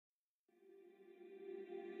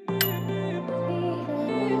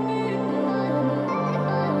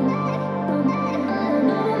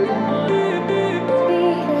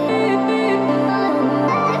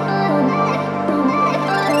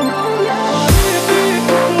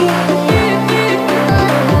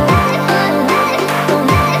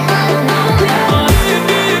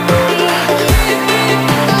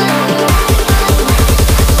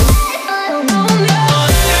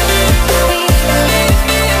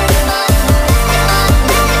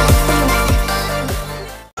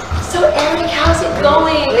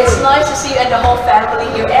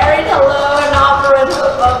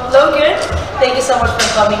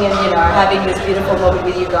coming and having this beautiful moment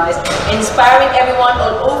with you guys, inspiring everyone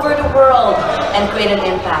all over the world and create an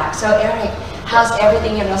impact. So Eric, how's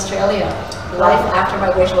everything in Australia? Life after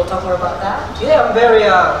migration, we'll talk more about that. Yeah, I'm very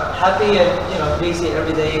happy and busy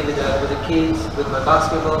every day with the kids, with my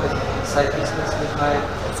basketball and side business with my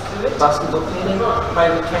basketball cleaning,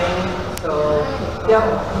 private training. So yeah,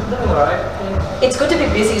 I'm doing alright. It's good to be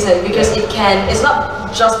busy, because it's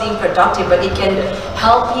not just being productive, but it can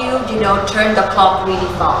help you, turn the clock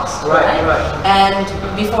really fast. Right. And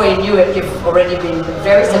before you knew it, you've already been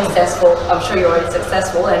very successful. I'm sure you're already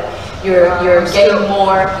successful, and you're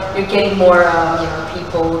getting more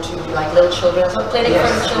people to like little children. So clinic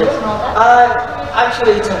for children and all that.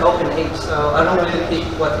 Actually, it's an open age, so I don't really pick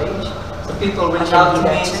what age. So people reach out to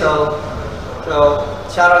me. So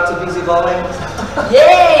shout out to Busy Bowling.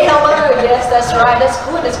 Yay! Hello. Yes, that's right. That's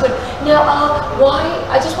good. That's good. Now, why?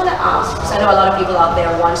 I just want to ask, because I know a lot of people out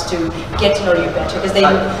there wants to get to know you better, because they've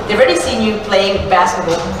already seen you playing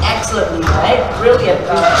basketball excellently, right? Brilliant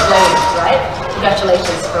players, right?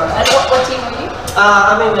 Congratulations, bro. And what team are you?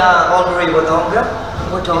 I'm in Albury Wodonga.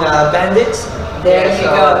 Bandits. There you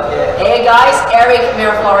go. Yeah. Hey guys, Eric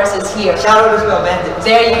Miraflores is here. Shout out to Bandits.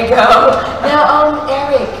 There you go. Now,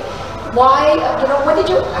 Eric, why? When did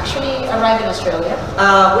you actually arrive in Australia?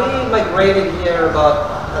 We migrated here about,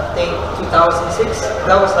 I think, 2006.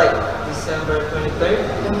 That was like December 23rd.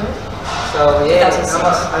 So yeah,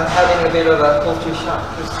 I'm having a bit of a culture shock.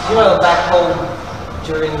 Back home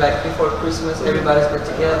during before Christmas, everybody's got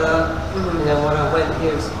together, and then when I went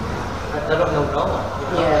here, I don't know no one.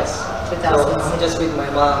 Yes, 2006. So I'm just with my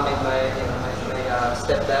mom and my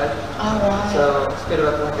stepdad. All right. So it's a bit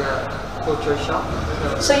of like a culture shock.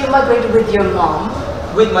 So you migrated with your mom?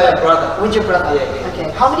 With my brother. With your brother? Yeah.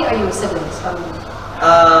 Okay. How many are you siblings?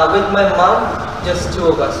 With my mom, just two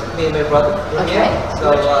of us, me and my brother. Okay.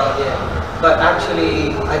 So yeah, but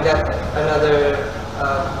actually I got another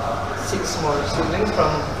 6 more siblings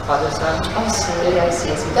from father's side. I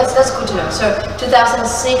see. That's good to know. So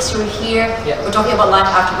 2006, you were here. Yeah. We're talking about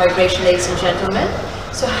life after migration, ladies and gentlemen.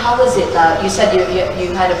 So how was it? You said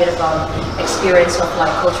you had a bit of experience of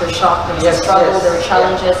culture shock. There was a struggle. There were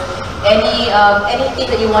challenges.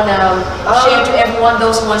 Anything that you want to share to everyone,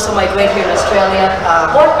 those who want to migrate here in Australia?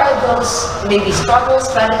 What are those maybe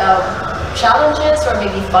struggles, challenges, or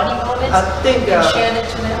maybe funny moments? I think you can share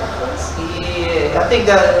that to them, please. Yeah, I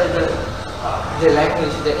think the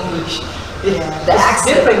language, the English, the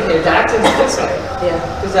accent. Different here. The accent is different. Yeah.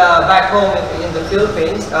 Because back home in the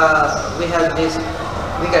Philippines, we have this.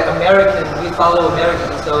 We got American. We follow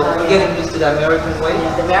American, so we're getting used to the American way.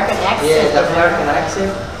 Yeah, the American accent. Yeah, the American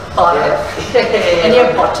accent. Butter. Yeah. And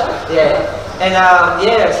you're butter. Yeah. And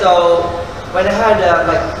so when I had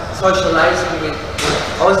socializing with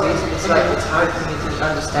Aussies, it's it's hard for me to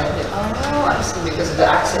understand it. Oh, I see. Because of the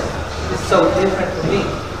accent. It's so different for me.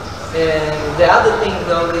 And the other thing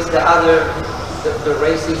though is the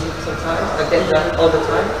racism sometimes. I get that all the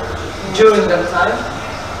time. During that time.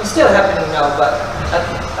 It's still happening now, but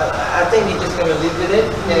I think you're just gonna live with it,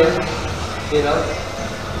 and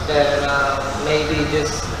maybe you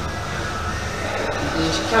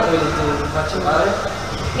can't really do much about it.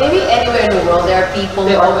 Maybe anywhere in the world there are people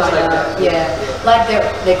who are like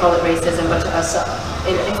they call it racism, but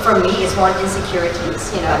for me it's more insecurities,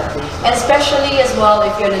 and especially as well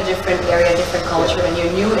if you're in a different area, different culture, and you're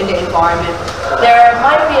new in the environment, there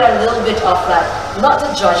might be a little bit of not the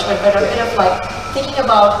judgment, but a bit of thinking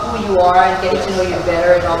about who you are and getting to know you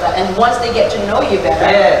better and all that. And once they get to know you better,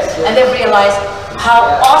 and they realize how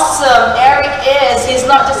awesome Eric is. He's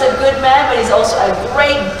not just a good man, but he's also a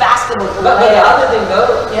great basketball player. But the other thing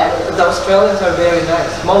though, the Australians are very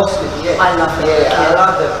nice, mostly. Yeah. I love them. Yeah, I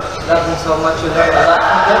love them. Love them so much. You learn a lot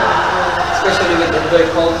from them, especially with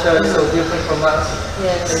their culture. It's so different from us.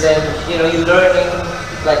 Yes. And then you're learning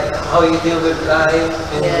how you deal with life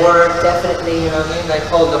and work. Definitely. You know what I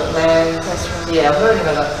mean? All the plans. That's right. Yeah, I'm learning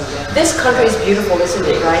a lot from them. This country is beautiful, isn't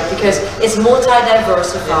it, right? Because it's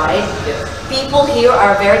multi-diversified. Yeah. People here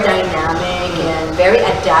are very dynamic and very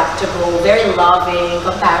adaptable, very loving,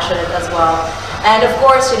 compassionate as well. And of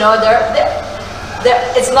course, it's not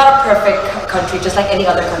a perfect country, just like any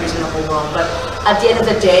other countries in the whole world. But at the end of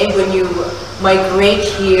the day, when you migrate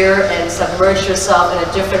here and submerge yourself in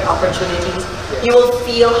different opportunities, you will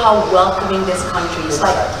feel how welcoming this country is.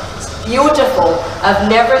 It's beautiful. I've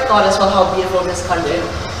never thought as well how beautiful this country is.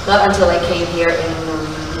 Not until I came here in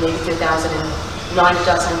maybe 2009,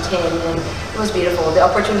 2010, and it was beautiful. The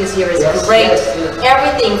opportunities here is great.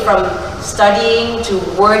 Everything from studying to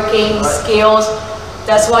working, skills.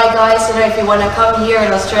 That's why, guys, if you want to come here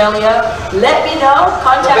in Australia, let me know.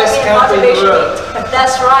 Contact me at Motivationalee.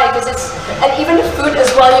 That's right, because and even the food as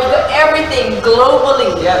well, you've got everything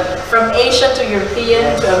globally. From Asian to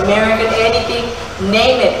European to American, anything,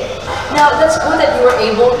 name it. Now, that's good that you were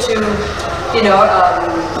able to, you know,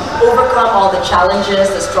 overcome all the challenges,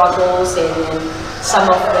 the struggles, and some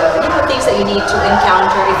of the, you know, things that you need to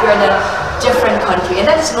encounter if you're in a different country. And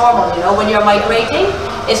that's normal, you know, when you're migrating,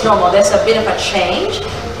 it's normal. There's a bit of a change.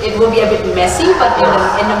 It will be a bit messy, but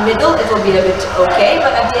in the middle, it will be a bit okay.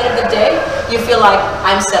 But at the end of the day, you feel like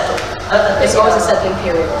I'm settled. It's always a settling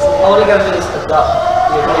period. All you gotta do is adopt.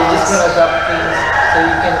 You know, you're just gonna adopt things so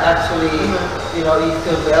you can actually, you know, you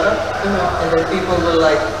feel better, and then people will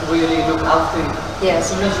like really look after you. Yes.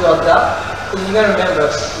 As soon as you adopt, because you gotta remember,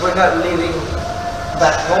 we're not living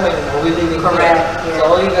back home anymore. We're living here. So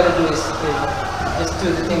all you gotta do is, you know, just do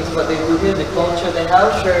the things what they do here, the culture they have.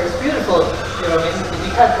 Sure, it's beautiful. You know what I mean?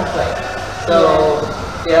 You can't complain. So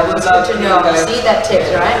yeah, I would love to know. See that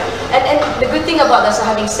tips, right? And the good thing about this,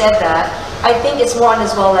 having said that, I think it's more on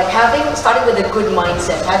as well, like starting with a good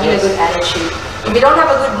mindset, having a good attitude. If you don't have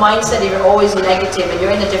a good mindset, if you're always negative and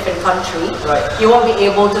you're in a different country, you won't be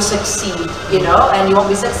able to succeed, you know, and you won't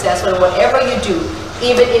be successful in whatever you do.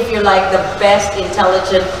 Even if you're like the best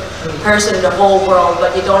intelligent person in the whole world,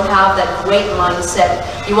 but you don't have that great mindset,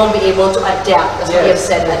 you won't be able to adapt. That's what you have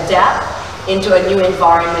said, adapt into a new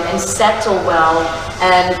environment and settle well,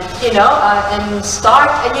 and you know, and start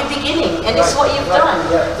a new beginning. And it's what you've done.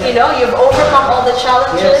 You know, you've overcome all the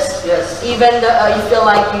challenges. Even you feel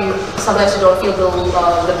like sometimes you don't feel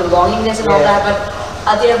the belongingness and all that, but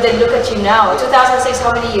at the end of the day, look at you now. 2006, how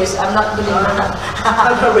many years? I'm not doing math.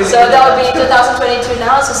 So that would be 2022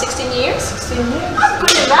 now, so 16 years? 16 years. I'm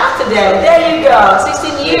good at math today. There you go.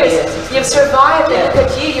 16 years. You've survived, and look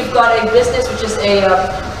at you. You've got a business which is a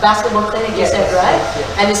basketball clinic, you said, right?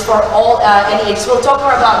 And it's for all any ages. We'll talk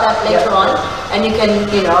more about that later on. And you can,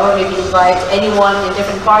 you know, maybe invite anyone in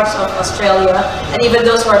different parts of Australia, and even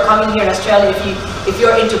those who are coming here in Australia. If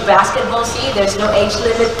you're into basketball, see, there's no age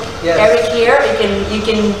limit. Eric here, you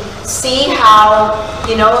can see how,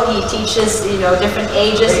 you know, he teaches, you know, different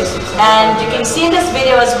ages, and you can see in this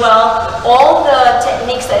video as well all the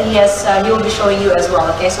techniques that he will be showing you as well.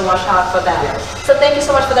 Okay, so watch out for that. So thank you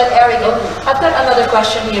so much for that, Eric. And I've got another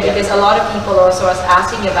question here, because a lot of people also are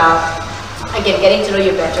asking about, again, getting to know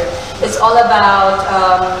you better. It's all about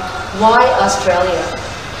why Australia?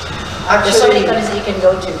 Actually, there's so many countries that you can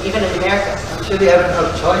go to, even in America. Actually, I don't have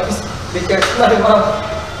a choice, because my mom,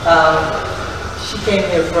 she came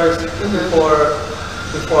here first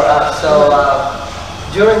before us. So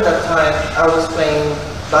during that time, I was playing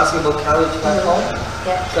basketball college back home.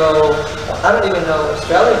 So I don't even know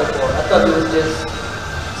Australia before. I thought it was just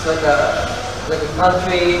like a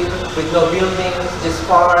country with no buildings, just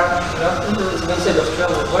far, you know. We said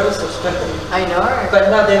Australia. Where is Australia? I know. But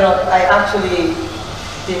now they don't. I actually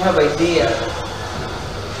didn't have idea.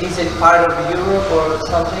 Is it part of Europe or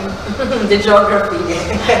something? The geography.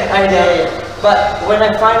 I know. But when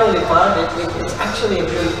I finally found it, it's actually a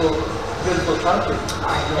beautiful country.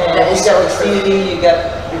 And you got the city, you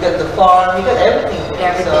got the farm, you got everything.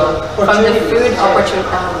 Everything. So, from the food opportunity.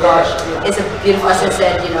 Oh gosh, it's a beautiful. As I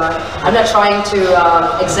said, you know, I'm not trying to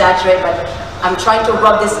exaggerate, but I'm trying to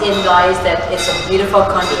rub this in, guys, that it's a beautiful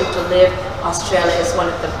country to live. Australia is one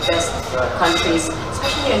of the best countries,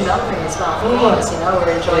 especially in Melbourne as well. You know,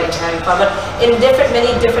 we're enjoying having fun. But in many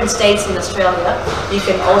different states in Australia, you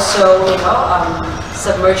can also, you know,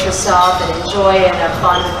 submerge yourself and enjoy and have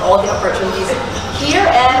fun with all the opportunities here,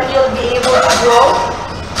 and you'll be able to grow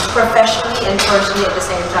professionally and personally at the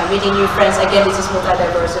same time, meeting new friends. Again, this is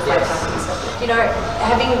multi-diversified countries. You know,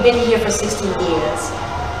 having been here for 16 years,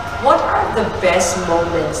 what are the best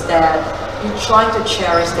moments that you're trying to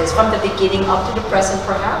cherish this from the beginning up to the present,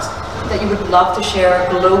 perhaps, that you would love to share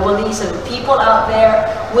globally, so that people out there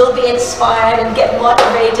will be inspired and get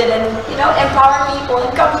motivated and, you know, empower people and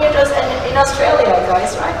come here to us in Australia,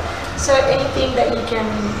 guys, right? So anything that you can,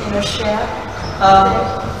 you know, share?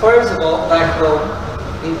 First of all, back home,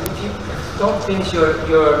 if you don't finish your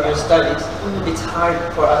studies, it's hard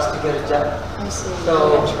for us to get a job. I see.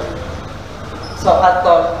 So I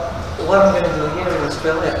thought, what I'm going to do here in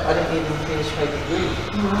Australia, I didn't even finish my degree.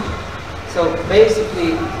 So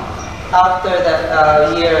basically, after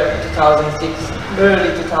that year 2006, early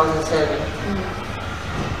 2007,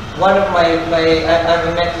 I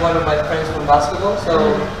met one of my friends from basketball.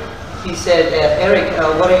 So he said, Eric,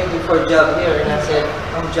 what do you do for a job here? And I said,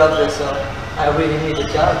 I'm jobless, so I really need a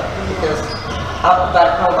job, because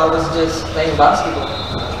back home I was just playing basketball.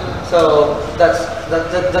 So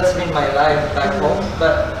that's been my life back home.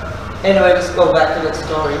 But anyway, let's go back to that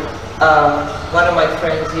story. One of my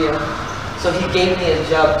friends here, so he gave me a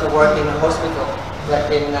job to work in a hospital.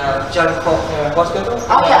 like in John Cook Hospital.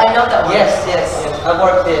 Oh yeah, I know that one. Yes, yes, yes. I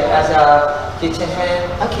worked there as a kitchen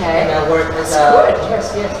hand. Okay. And I worked as That's good.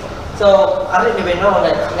 Yes, yes. So I didn't even know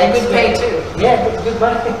that. And good pay too. Yeah, good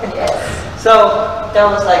money. Yes. So that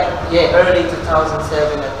was like early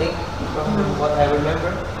 2007, I think, from what I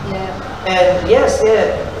remember. Yeah. And yes,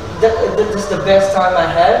 that's the best time I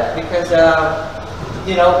had because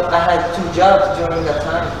you know, I had 2 jobs during that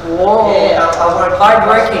time. Whoa. Yeah, I worked hard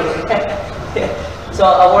working. Yeah. So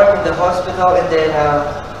I worked in the hospital, and then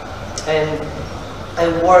and I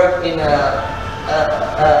worked in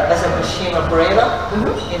as a machine operator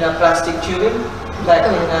in a plastic tubing, like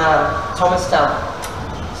in Thomastown.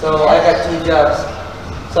 So I got 2 jobs.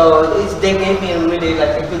 So they gave me really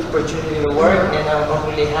like a good opportunity to work, and I'm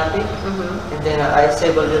really happy. And then I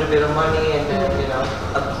saved a little bit of money, and then you know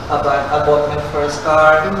I bought my first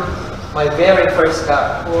car, my very first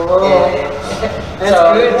car. Whoa. Yeah. That's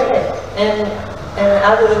So, good. yeah. And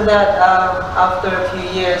other than that, after a few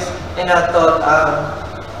years, and I thought,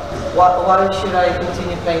 why should I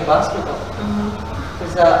continue playing basketball?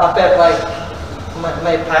 Because I felt like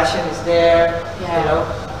my passion is there, you know.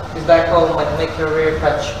 Because back home, my career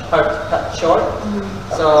cut short.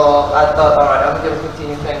 So I thought, all right, I'm going to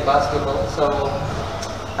continue playing basketball. So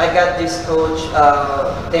I got this coach,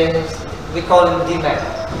 Dennis. We call him D-Mac,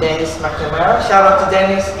 Dennis McNamara. Shout out to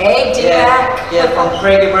Dennis. Hey, D-Mac. Yeah, from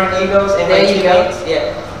Craigieburn Eagles and There you go.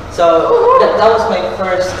 Yeah. So that was my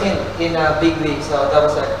first stint in a big league. So that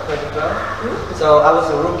was at 2012. So I was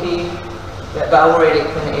a rookie, but I'm already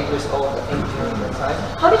 28 years old, I think, during that time.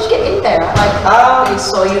 How did you get in there? Like they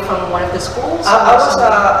saw you from one of the schools?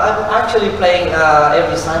 I'm actually playing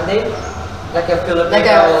every Sunday, like a Filipino. Like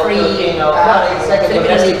a free, Filipino. It's like a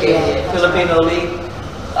domestic game. Filipino league.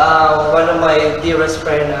 One of my dearest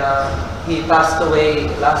friend, he passed away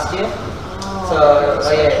last year. So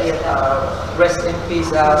rest in peace,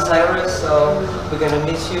 Cyrus. So we're gonna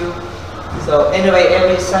miss you. So anyway,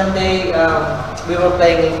 every Sunday we were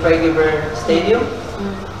playing in Craigieburn Stadium.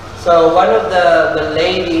 So one of the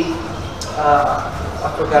lady,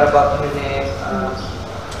 I forgot about her name.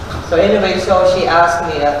 So anyway, so she asked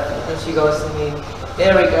me, and she goes to me,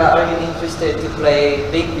 Eric, are you interested to play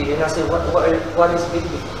Big B? And I said, what is Big B?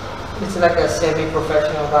 It's like a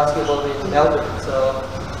semi-professional basketball in Melbourne. So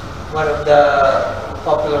one of the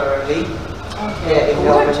popular league in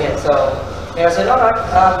Melbourne. Yeah. So and I said, all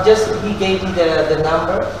right. He gave me the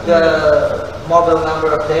number, the mobile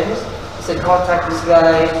number of Dennis. He said, contact this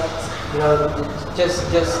guy. You know, just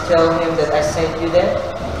tell him that I sent you there.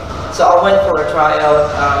 So I went for a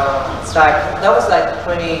tryout. That was like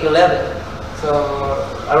 2011. So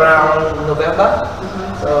around November.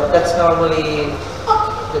 So that's normally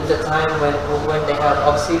the time when they have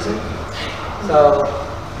off season.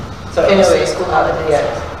 So anyway, school holidays.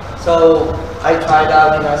 Yeah. So I tried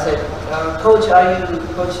out and I said, Coach, are you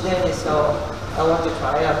Coach Dennis? So I want to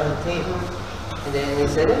try out on the team. And then he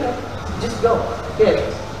said, just go. Okay.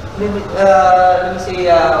 Let me see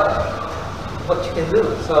what you can do.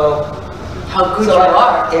 So how good you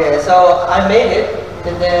are. Yeah. So I made it,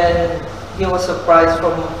 and then he was surprised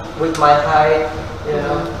with my height, you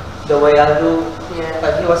know, the way I do. Yeah.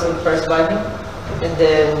 But he was impressed by me. And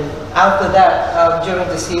then after that, during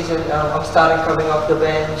the season, I'm starting coming off the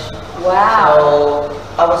bench. Wow. So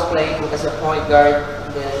I was playing as a point guard.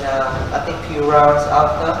 Then I think a few rounds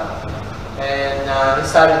after, and he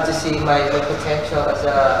started to see my potential as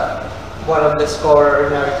one of the scorer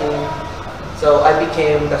in our team. So I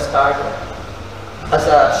became the starter as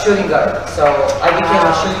a shooting guard. So I became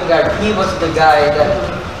a shooting guard. He was the guy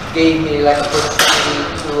that gave me like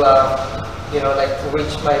opportunity to like to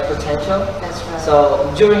reach my potential. That's right.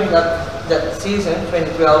 So during that season,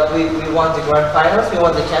 2012, we won the grand finals. We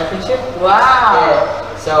won the championship. Wow.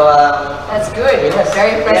 Yeah. So that's good. Yes,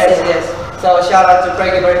 Very impressive. Yes. So shout out to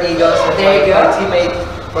Craigieburn Eagles. There you go. My teammate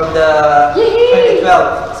from the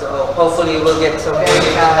 2012. So hopefully we'll get some good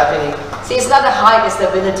happening. See, it's not the height, it's the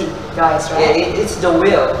ability, guys, right? Yeah, it's the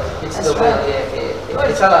will. It's That's the will. right. Yeah.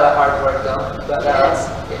 It's a lot of hard work though. But Yes,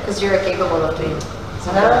 because you're capable of doing.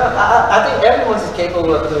 I think everyone is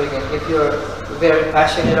capable of doing it if you're very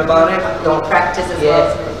passionate about it. Don't practice as well.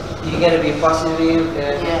 You're gonna be positive.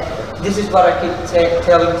 Yeah. This is what I keep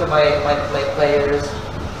telling to my players,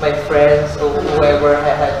 my friends, or whoever I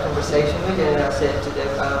had conversation with, and I said to them,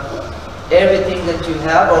 everything that you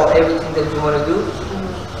have or everything that you want to do,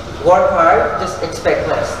 work hard, just expect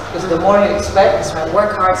less. Because the more you expect, That's right.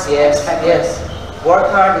 Work hard, expect yes. Work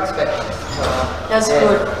hard, expect less. So, that's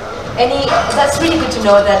good. That's really good to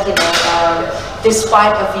know that,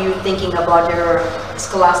 despite of you thinking about your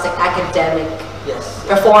scholastic academic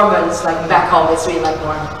performance, like back home, it's really like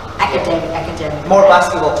more academic. More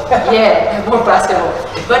basketball. Yeah, more basketball.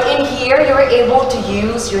 But in here, you were able to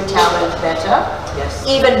use your talent better. Yes.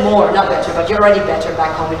 Even more, not better, but you're already better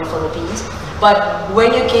back home in the Philippines. But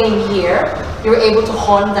when you came here, you were able to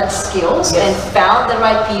hone that skills and found the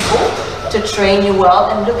right people to train you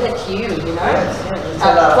well. And look at you, you know?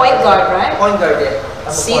 Yes. Point guard, right? Point guard, yeah.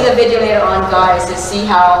 See the video later on, guys, to see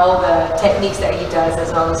how all the techniques that he does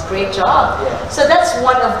as well. It's a great job. Yeah. So that's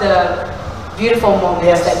one of the beautiful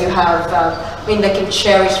moments that you have, I mean, that can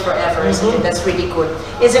cherish forever. Isn't it? That's really good.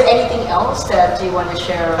 Is there anything else that you want to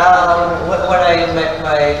share? When I met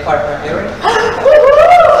my partner, Eric.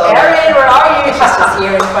 Erin, where are you? She's just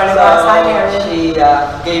here in front of us. Hi, Erin. She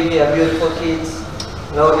gave me a beautiful kids,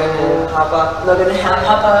 Logan and Papa. Logan and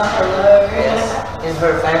Papa, hello. Yes. And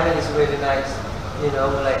her family is really nice. You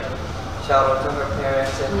know, like, shout out to her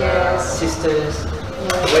parents and sisters.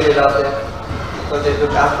 Really love them. So they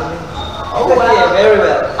look after me. Oh wow. Yeah, very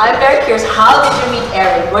well. I'm very curious, how did you meet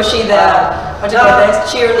Erin? Was she the, what do you call this,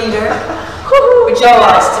 cheerleader? Which you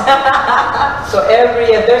lost. So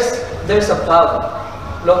every year, there's a pub,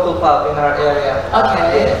 local pub in our area.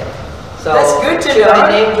 Okay. So that's good to should know. I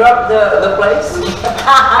name drop the place?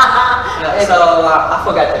 So I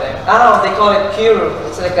forgot the name. I don't know, they call it Kuru.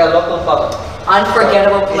 It's like a local pub.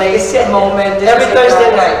 Unforgettable place, moment. Every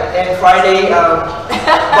Thursday night and Friday,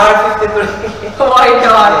 bar 53. Why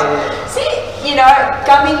not? See, you know,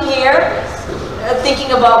 coming here,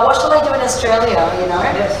 thinking about what shall I do in Australia, you know?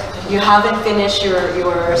 Yes. You haven't finished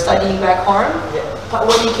your studying back home, but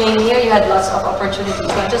when you came here, you had lots of opportunities,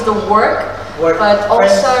 not just the work but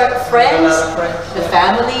also friends, the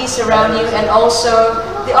families around you, and also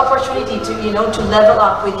the opportunity to, you know, to level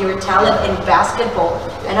up with your talent in basketball.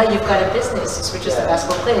 And now you've got a business, which is the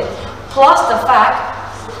basketball clinic. Plus the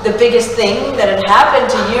fact, the biggest thing that had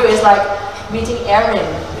happened to you is like meeting Erin.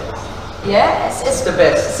 Yes, it's the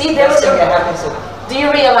best. See, there was happens. Do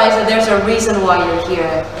you realize that there's a reason why you're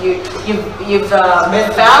here? You've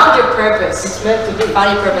found your purpose. It's meant to be.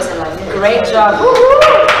 Found your purpose in life. Great job.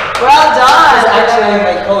 Well done. She's actually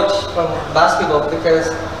my coach from basketball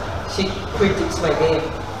because she critiques my game.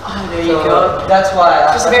 Oh, there you go. That's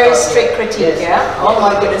why. She's a very strict critique, yeah? Oh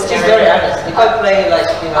my goodness. She's very honest. If I play like,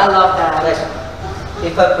 you know. I love that. Like,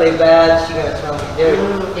 if I play bad, she's gonna tell me, Eric,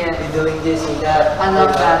 yeah. you're doing this and that. I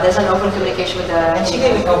love that. There's an open communication with the and she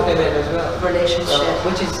gave me compliment as well. Relationship. So,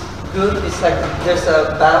 which is good. It's like there's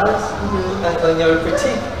a balance on your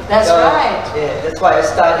critique. That's right. Yeah, that's why I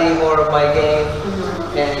study more of my game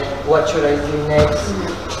and what should I do next.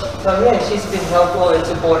 So yeah, she's been helpful in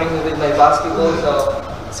supporting me with my basketball. So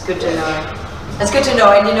it's good to know. It's good to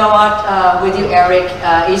know. And you know what? With you, Eric,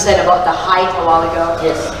 you said about the height a while ago.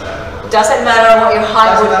 Yes. Doesn't matter what your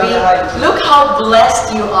height would be. Look how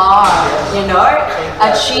blessed you are, you know,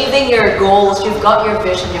 achieving your goals. You've got your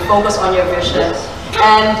vision, you focus on your vision.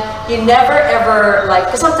 And you never ever, like,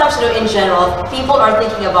 because sometimes, you know, in general, people are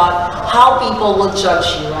thinking about how people will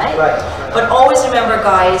judge you, right? But always remember,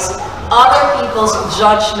 guys, other people's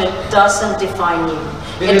judgment doesn't define you.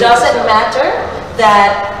 It doesn't matter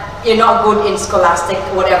that you're not good in scholastic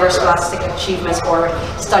achievements or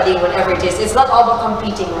studying, whatever it is. It's not all about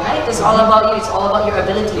competing, right? It's all about you. It's all about your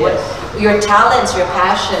ability, your talents, your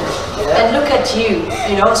passion. And look at you,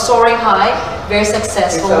 you know, soaring high, very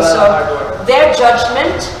successful. So their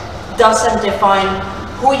judgment doesn't define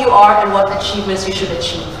who you are and what achievements you should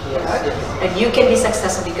achieve. And you can be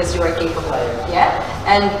successful because you are capable.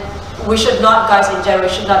 And we should not, guys, in general,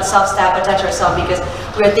 we should not self-sabotage ourselves because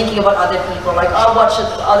we are thinking about other people, like, oh, what should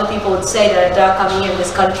other people would say that I'm coming here in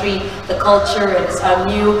this country, the culture, and I'm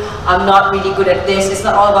new, I'm not really good at this. It's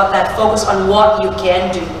not all about that. Focus on what you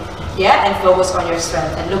can do, and focus on your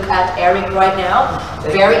strength. And look at Eric right now,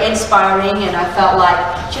 very inspiring, and I felt like,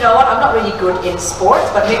 you know what, I'm not really good in sports,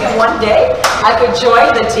 but maybe one day I could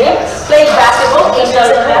join the team, play basketball. It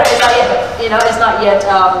doesn't matter. It's not yet, you know, it's not yet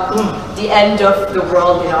the end of the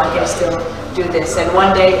world. You know, I can still do this, and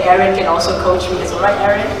one day Erin can also coach me as well, right,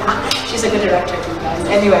 Erin? She's a good director too, guys.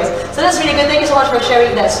 Anyways, so that's really good. Thank you so much for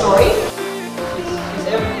sharing that story. She's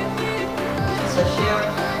everything. She's a chef.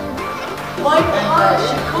 My gosh,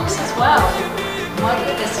 she cooks as well. My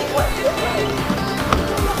goodness, what?